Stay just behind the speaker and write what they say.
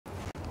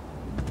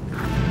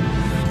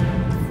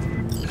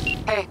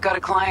Hey, got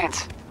a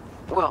client.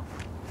 Well,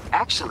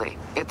 actually,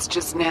 it's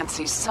just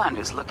Nancy's son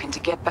who's looking to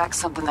get back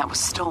something that was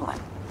stolen.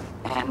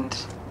 And,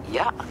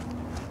 yeah,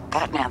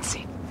 that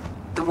Nancy.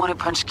 The one who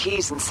punched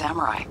Keys in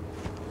Samurai.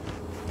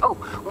 Oh,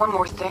 one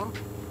more thing.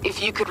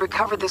 If you could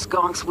recover this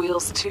gong's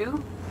wheels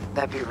too,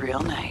 that'd be real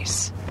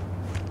nice.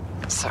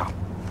 So,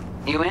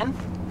 you in?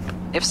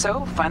 If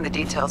so, find the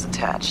details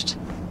attached.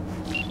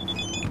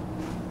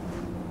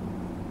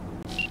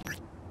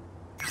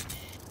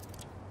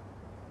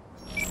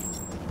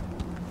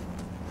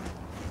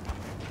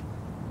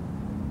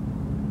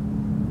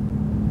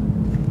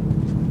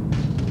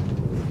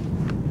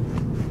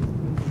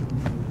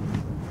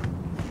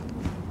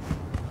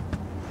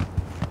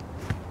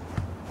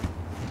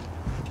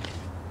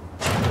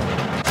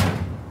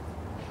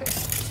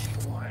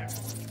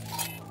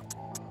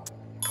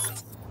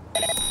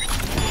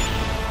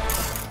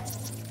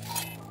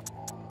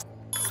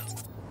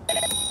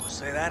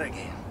 Say that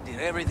again. Did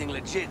everything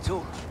legit,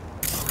 too?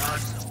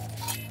 Awesome.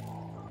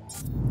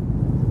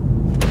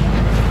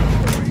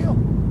 For real?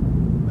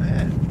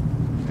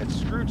 Man, it's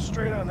screwed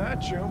straight on that,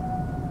 Jim.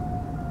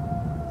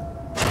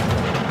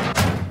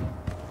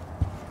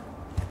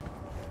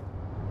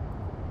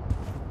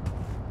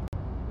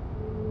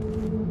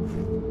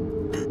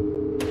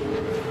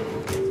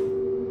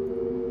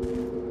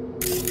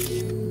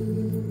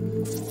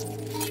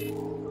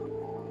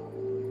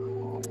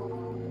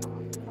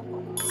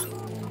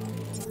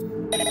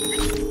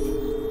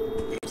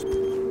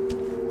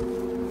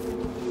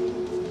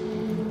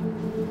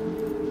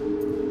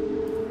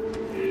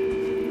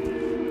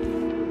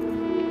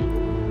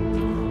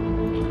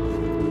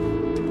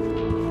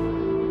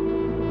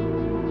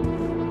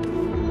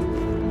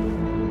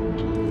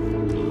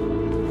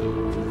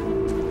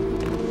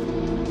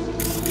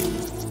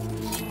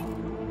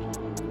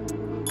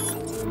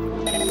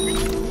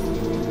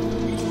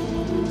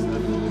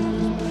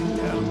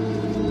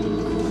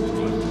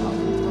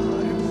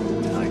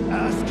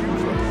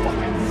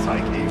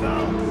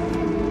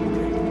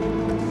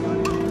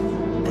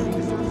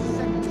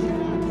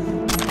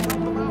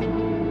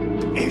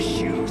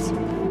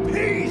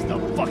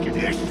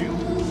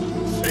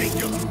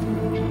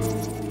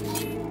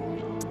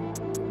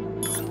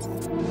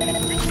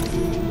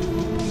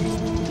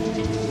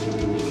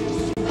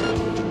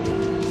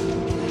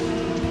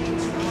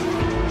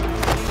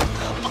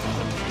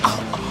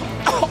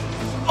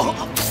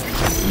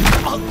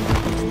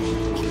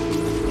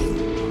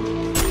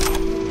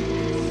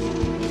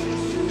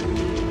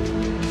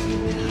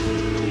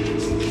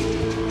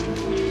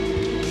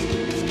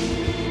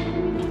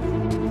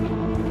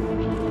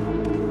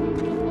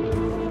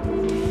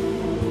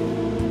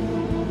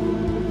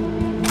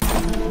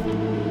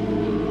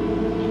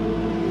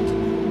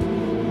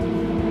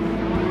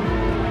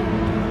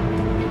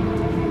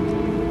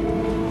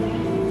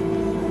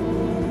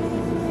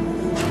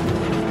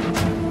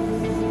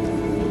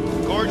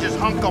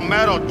 Hunk of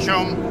metal,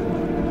 chum.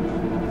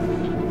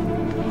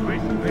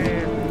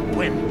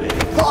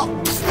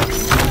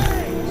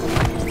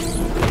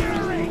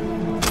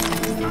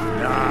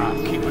 Nah,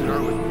 I'm keeping her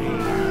with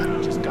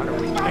me. Just gotta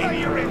reclaim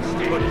your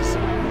instinct.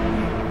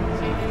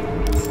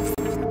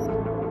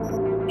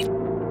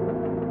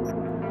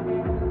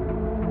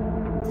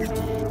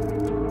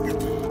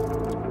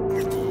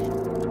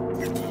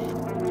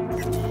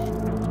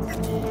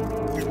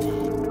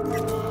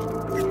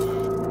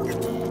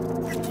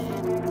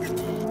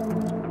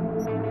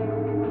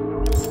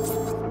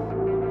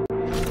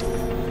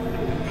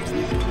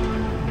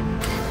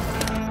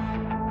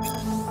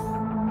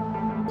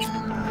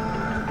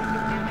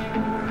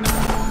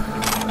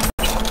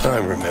 I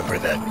remember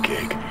that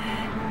gig.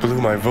 Blew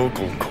my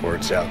vocal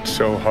cords out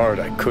so hard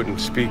I couldn't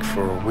speak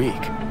for a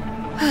week.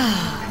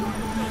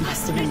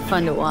 Must have been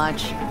fun to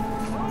watch.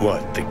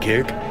 What, the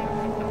gig?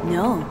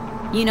 No,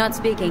 you not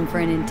speaking for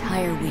an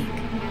entire week.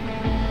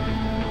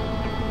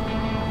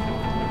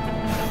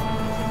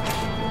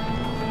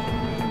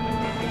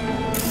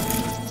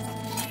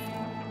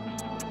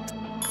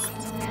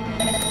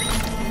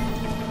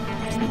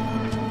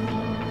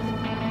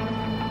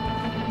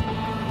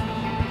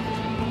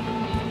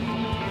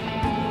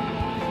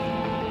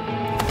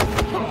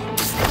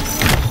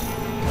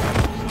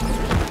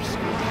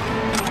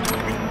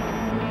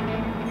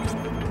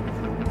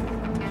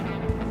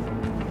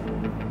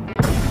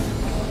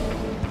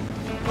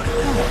 What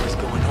the hell is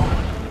going on?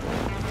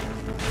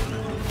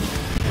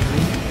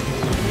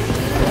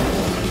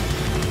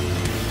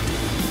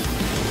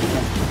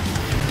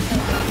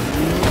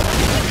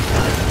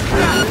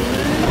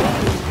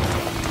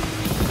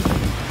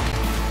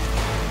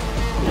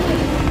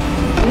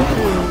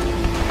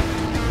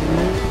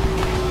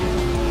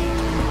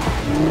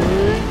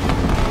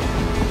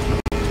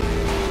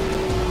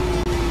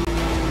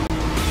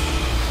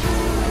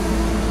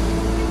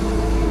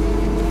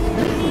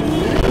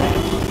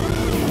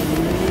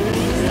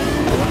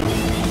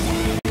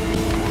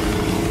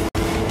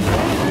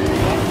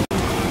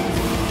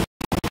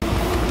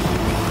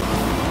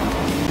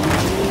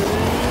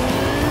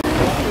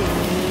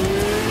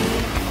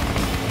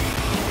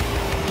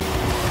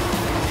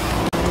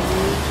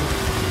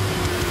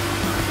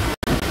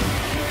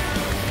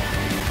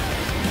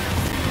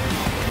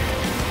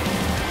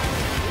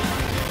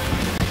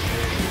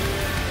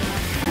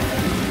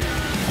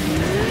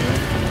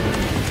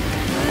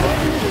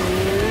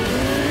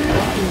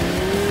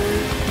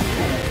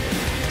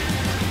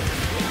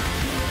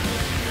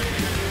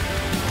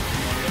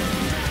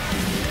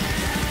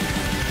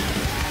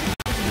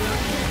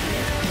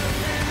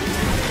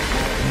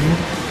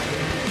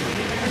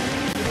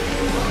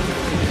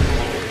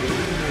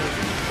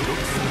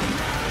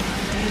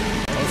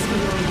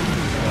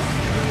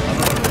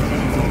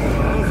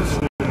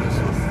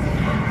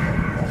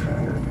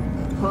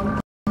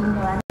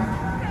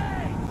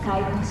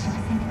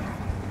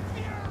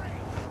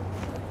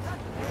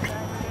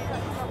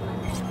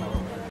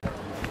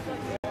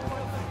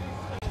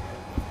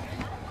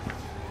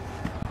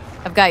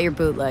 I've got your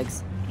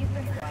bootlegs.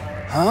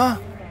 Huh?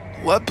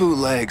 What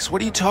bootlegs?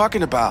 What are you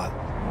talking about?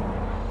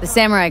 The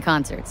samurai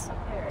concerts.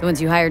 The ones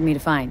you hired me to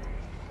find.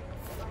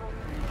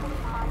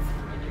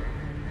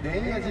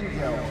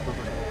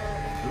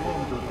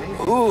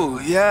 Ooh,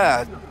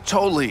 yeah,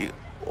 totally.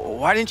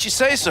 Why didn't you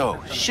say so?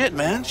 Shit,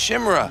 man,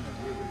 Shimura.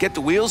 Get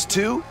the wheels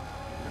too?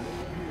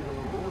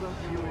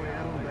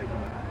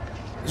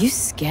 You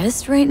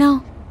sketched right now?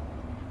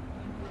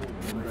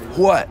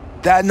 What?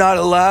 That not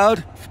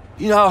allowed?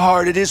 You know how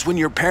hard it is when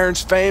your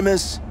parents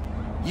famous?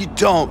 You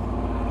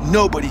don't.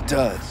 Nobody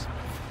does.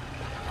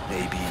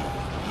 Maybe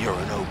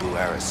Yorinobu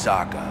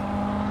Arasaka.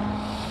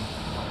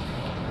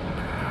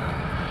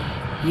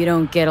 You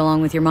don't get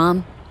along with your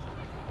mom?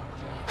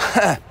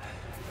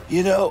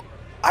 You know,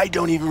 I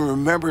don't even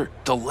remember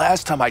the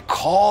last time I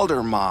called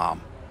her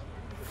mom.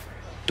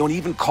 Don't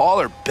even call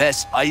her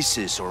Best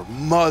Isis or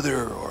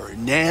Mother or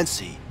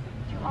Nancy.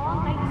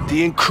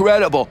 The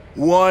incredible,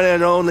 one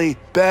and only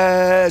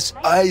Best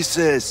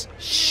Isis.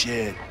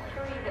 Shit.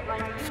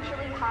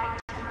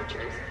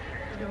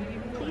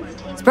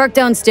 It's parked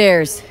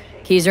downstairs.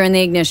 Keys are in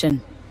the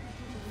ignition.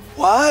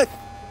 What?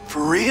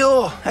 For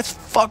real? That's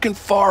fucking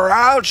far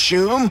out,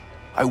 Shum.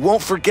 I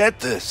won't forget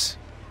this.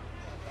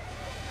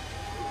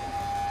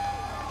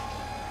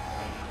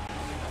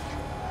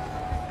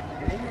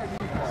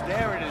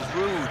 Staring is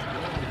rude.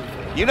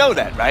 You know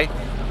that, right?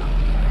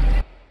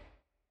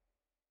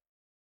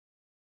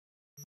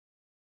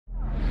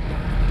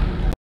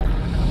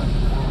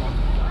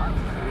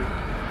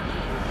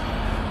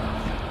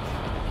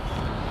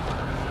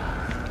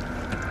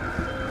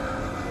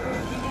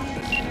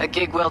 A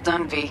gig well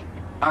done, V.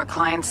 Our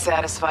client's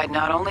satisfied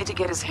not only to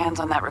get his hands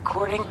on that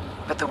recording,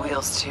 but the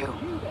wheels too.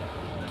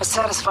 A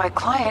satisfied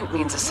client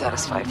means a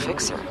satisfied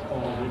fixer.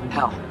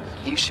 Hell,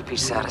 you should be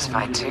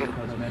satisfied too.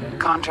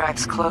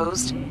 Contracts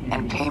closed,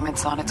 and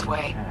payments on its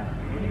way.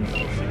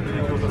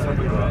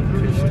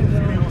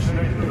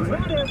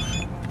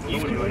 You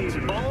can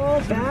leave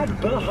all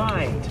that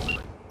behind.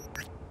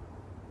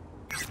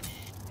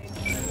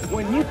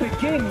 When you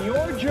begin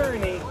your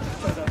journey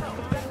to the...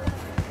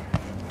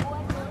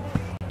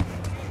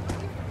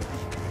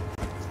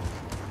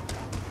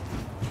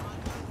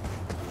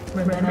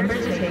 Remember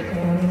to take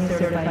only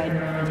certified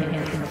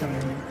neuroenhancing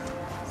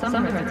supplements. Some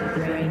parts of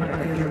the brain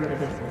are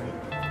irreplaceable.